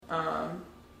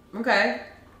Okay.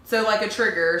 So like a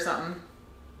trigger or something.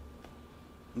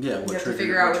 Yeah, you have to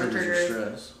figure out what the trigger is.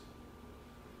 Stress.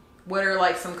 What are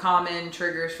like some common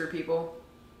triggers for people?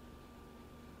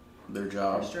 Their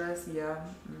job. Stress, yeah.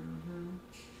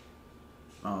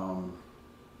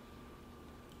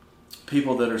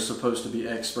 People that are supposed to be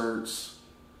experts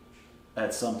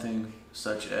at something,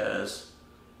 such as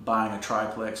buying a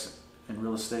triplex in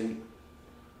real estate,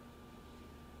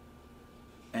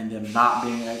 and them not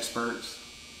being experts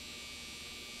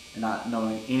and not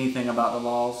knowing anything about the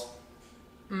laws.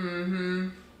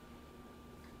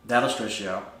 That'll stress you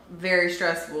out. Very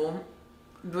stressful.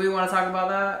 Do we want to talk about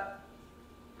that?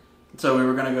 So we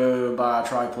were going to go buy a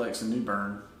triplex in New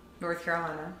Bern. North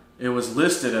Carolina. It was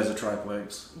listed as a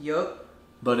triplex. Yup.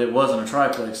 But it wasn't a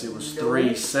triplex. It was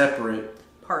 3 separate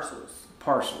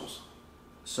parcels.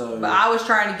 So. But I was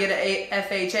trying to get an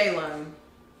FHA loan.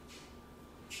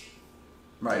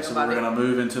 Right, so we're going to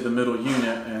move into the middle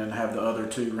unit and have the other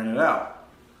 2 rented out.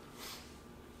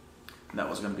 That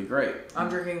was going to be great. I'm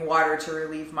drinking water to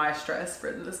relieve my stress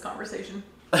for this conversation.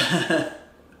 Yeah,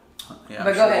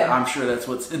 but go ahead. I'm sure that's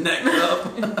what's in that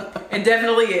cup. It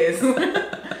definitely is.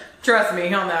 Trust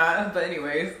me on that. But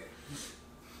anyways.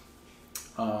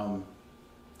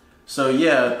 So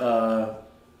yeah,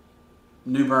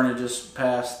 New Bern had just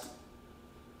passed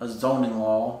a zoning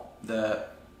law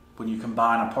that when you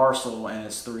combine a parcel and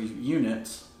it's 3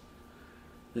 units,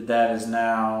 that is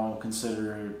now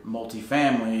considered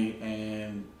multifamily,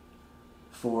 and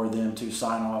for them to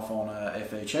sign off on a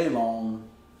FHA loan,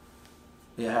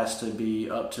 it has to be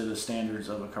up to the standards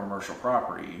of a commercial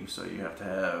property. So you have to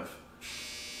have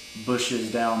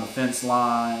bushes down the fence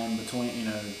line between,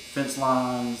 fence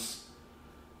lines,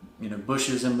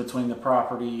 bushes in between the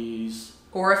properties.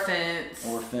 Or a fence.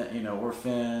 Or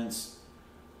fence.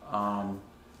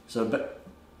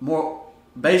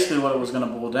 Basically what it was going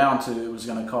to boil down to, it was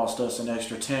going to cost us an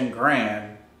extra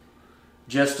 $10,000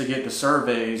 just to get the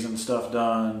surveys and stuff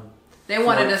done. They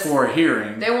wanted for a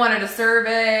hearing. They wanted a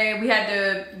survey. We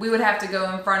would have to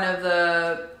go in front of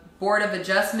the Board of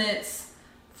Adjustments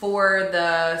for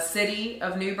the city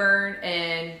of New Bern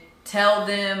and tell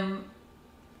them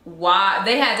why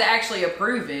they had to actually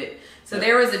approve it. So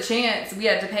there was a chance we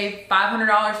had to pay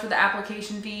 $500 for the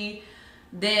application fee.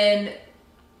 Then,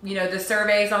 the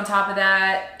surveys on top of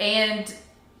that, and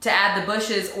to add the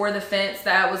bushes or the fence,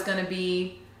 that was going to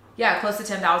be, close to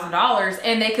 $10,000,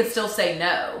 and they could still say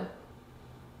no.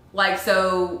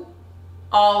 So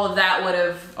all of that would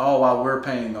have... All while we're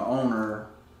paying the owner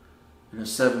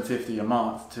 $750 a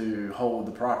month to hold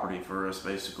the property for us,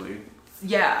 basically.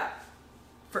 Yeah.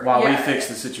 While we fix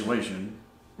the situation.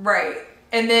 Right.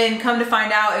 And then come to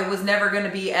find out, it was never going to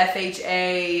be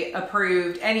FHA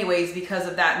approved anyways because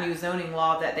of that new zoning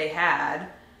law that they had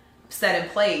set in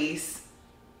place.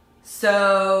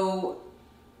 So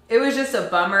it was just a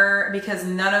bummer because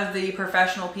none of the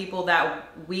professional people that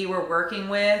we were working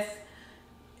with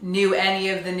knew any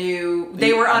of the new...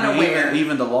 They were unaware.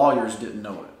 Even the lawyers didn't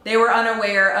know it. They were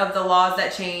unaware of the laws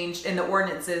that changed and the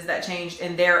ordinances that changed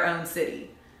in their own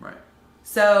city. Right.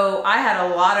 So I had a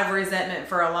lot of resentment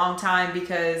for a long time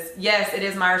because, yes, it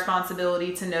is my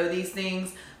responsibility to know these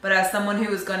things. But as someone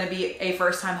who is going to be a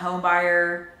first-time home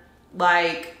buyer,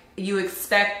 you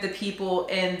expect the people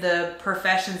in the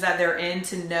professions that they're in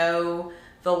to know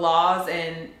the laws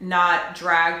and not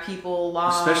drag people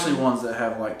along. Especially ones that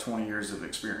have 20 years of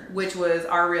experience. Which was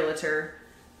our realtor.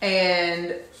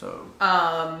 And, so,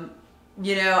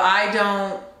 I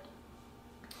don't...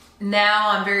 Now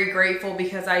I'm very grateful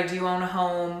because I do own a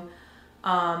home.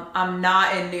 I'm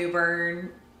not in New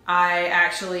Bern. I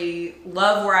actually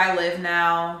love where I live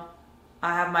now.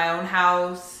 I have my own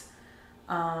house.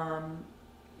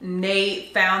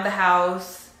 Nate found the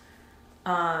house.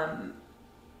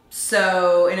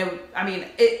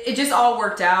 It just all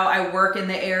worked out. I work in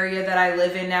the area that I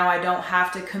live in now. I don't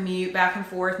have to commute back and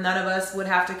forth. None of us would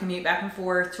have to commute back and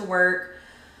forth to work.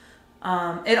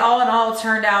 It all in all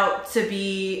turned out to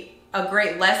be a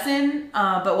great lesson.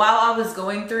 But while I was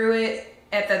going through it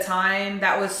at the time,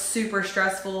 that was super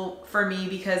stressful for me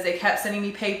because they kept sending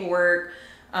me paperwork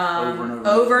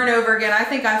over and over again. I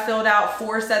think I filled out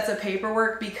 4 sets of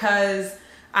paperwork because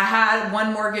I had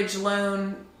one mortgage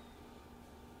loan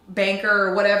banker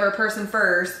or whatever person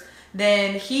first.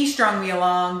 Then he strung me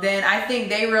along. Then I think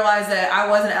they realized that I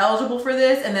wasn't eligible for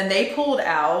this, and then they pulled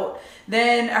out.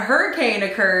 Then a hurricane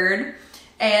occurred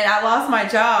and I lost my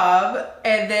job,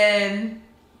 and then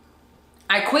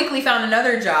I quickly found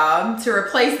another job to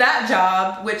replace that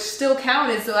job, which still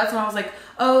counted. So that's when I was like,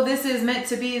 oh, this is meant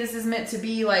to be. This is meant to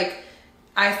be.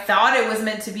 I thought it was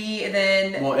meant to be, and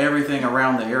then Well, everything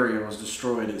around the area was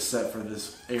destroyed except for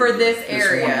this area. For this one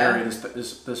area. area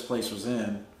this place was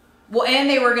in. well, and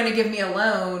they were going to give me a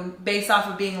loan based off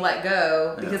of being let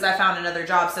go because I found another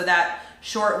job. So that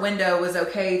short window was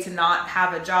okay to not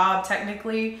have a job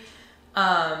technically.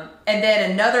 And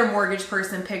then another mortgage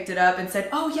person picked it up and said,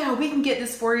 "Oh yeah, we can get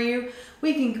this for you.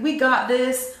 We got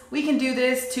this. We can do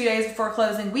this 2 days before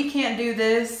closing. We can't do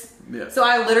this." Yeah. So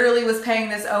I literally was paying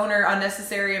this owner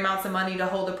unnecessary amounts of money to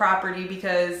hold the property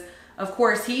because of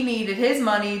course he needed his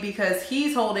money because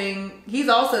he's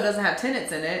also doesn't have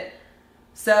tenants in it.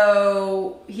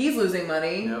 So he's losing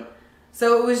money. Yep.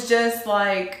 So it was just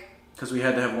like, Because we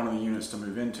had to have one of the units to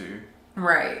move into.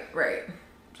 right.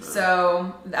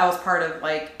 So that was part of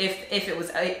like, if it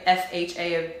was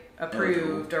FHA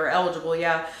approved or eligible,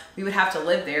 yeah, we would have to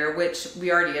live there, which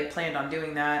we already had planned on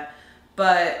doing that.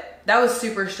 But that was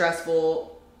super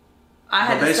stressful. I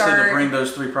had to start to bring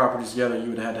those 3 properties together, you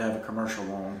would have had to have a commercial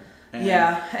loan. And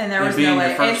and there was being no way.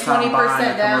 your first And 20% time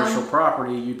buying a down. commercial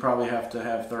property, you'd probably have to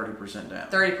have 30% down.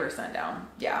 30% down.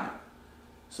 Yeah.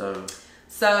 So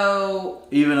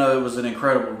even though it was an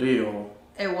incredible deal,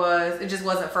 it just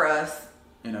wasn't for us.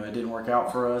 it didn't work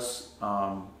out for us.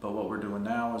 But what we're doing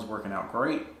now is working out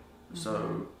great.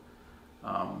 So,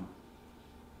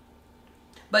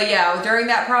 but yeah, during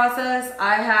that process,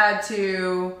 I had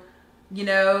to,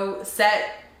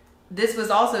 this was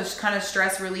also kind of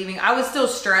stress relieving. I was still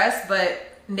stressed, but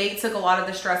Nate took a lot of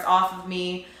the stress off of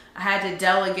me. I had to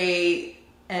delegate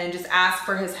and just ask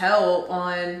for his help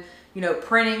on,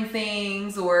 printing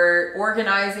things or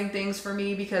organizing things for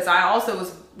me because I also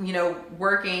was,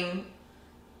 working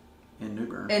in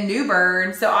New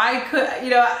Bern. So I could,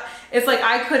 it's like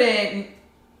I couldn't,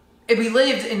 we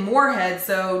lived in Moorhead.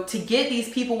 So to get these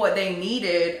people what they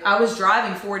needed, I was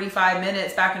driving 45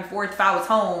 minutes back and forth if I was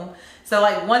home. So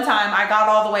like one time I got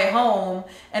all the way home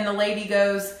and the lady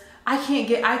goes,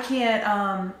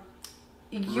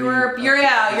 your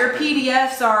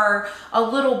PDFs are a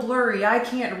little blurry. I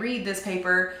can't read this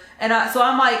paper. And so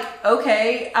I'm like,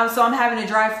 okay. So I'm having to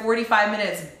drive 45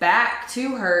 minutes back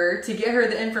to her to get her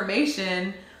the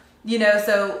information,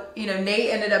 so,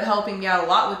 Nate ended up helping me out a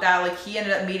lot with that. Like he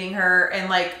ended up meeting her and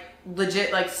like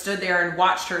legit like stood there and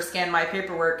watched her scan my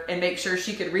paperwork and make sure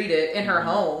she could read it in her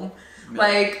home. Yeah.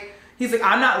 Like, he's like,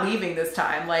 I'm not leaving this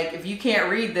time. Like, if you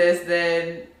can't read this,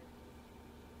 then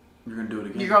you're going to do it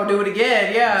again. You're going to do it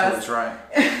again. Yeah. That's right.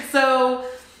 So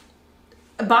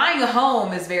buying a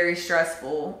home is very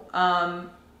stressful.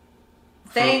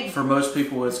 For most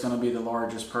people, it's going to be the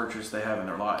largest purchase they have in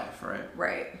their life, right?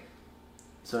 Right.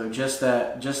 So just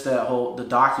that whole the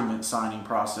document signing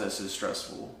process is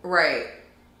stressful. Right.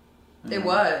 Mm-hmm. It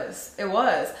was.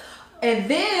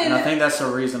 And I think that's the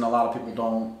reason a lot of people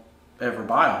don't ever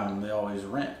buy a home. They always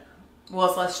rent. Well,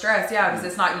 it's less stress, yeah, because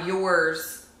it's not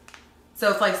yours.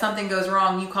 So if like something goes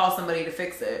wrong, you call somebody to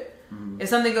fix it. Mm-hmm. If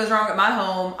something goes wrong at my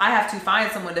home, I have to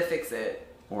find someone to fix it.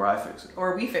 Or I fix it.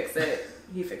 Or we fix it.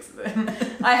 He fixes it.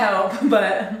 I help,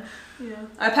 but yeah,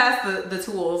 I passed the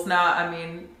tools. Now, I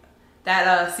mean,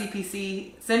 that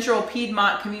CPC, Central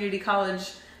Piedmont Community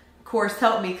College course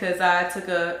helped me because I took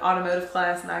an automotive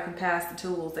class and I can pass the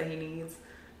tools that he needs.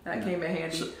 That came in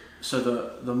handy. So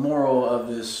the moral of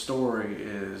this story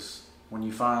is when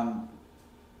you find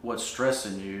what's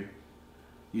stressing you,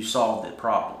 you solve the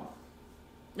problem.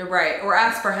 Right. Or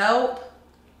ask for help.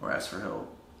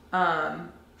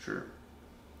 Sure.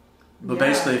 But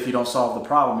basically, if you don't solve the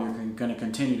problem, you're going to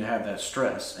continue to have that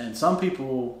stress. And some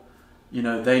people,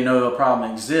 they know a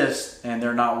problem exists and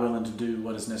they're not willing to do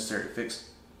what is necessary to fix it.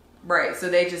 Right. So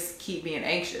they just keep being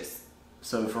anxious.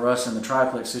 So for us in the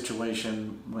triplex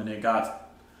situation, when it got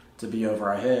to be over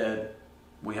our head,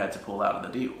 we had to pull out of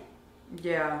the deal.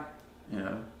 Yeah.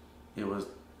 It was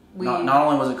not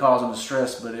only was it causing us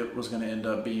stress, but it was going to end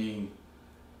up it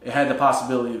had the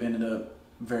possibility of ending up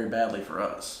very badly for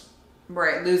us.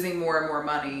 Right, losing more and more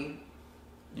money.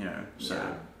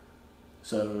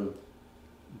 So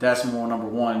that's more number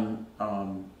one.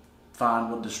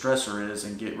 Find what the stressor is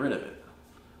and get rid of it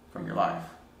from your life.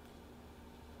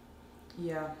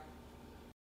 Yeah.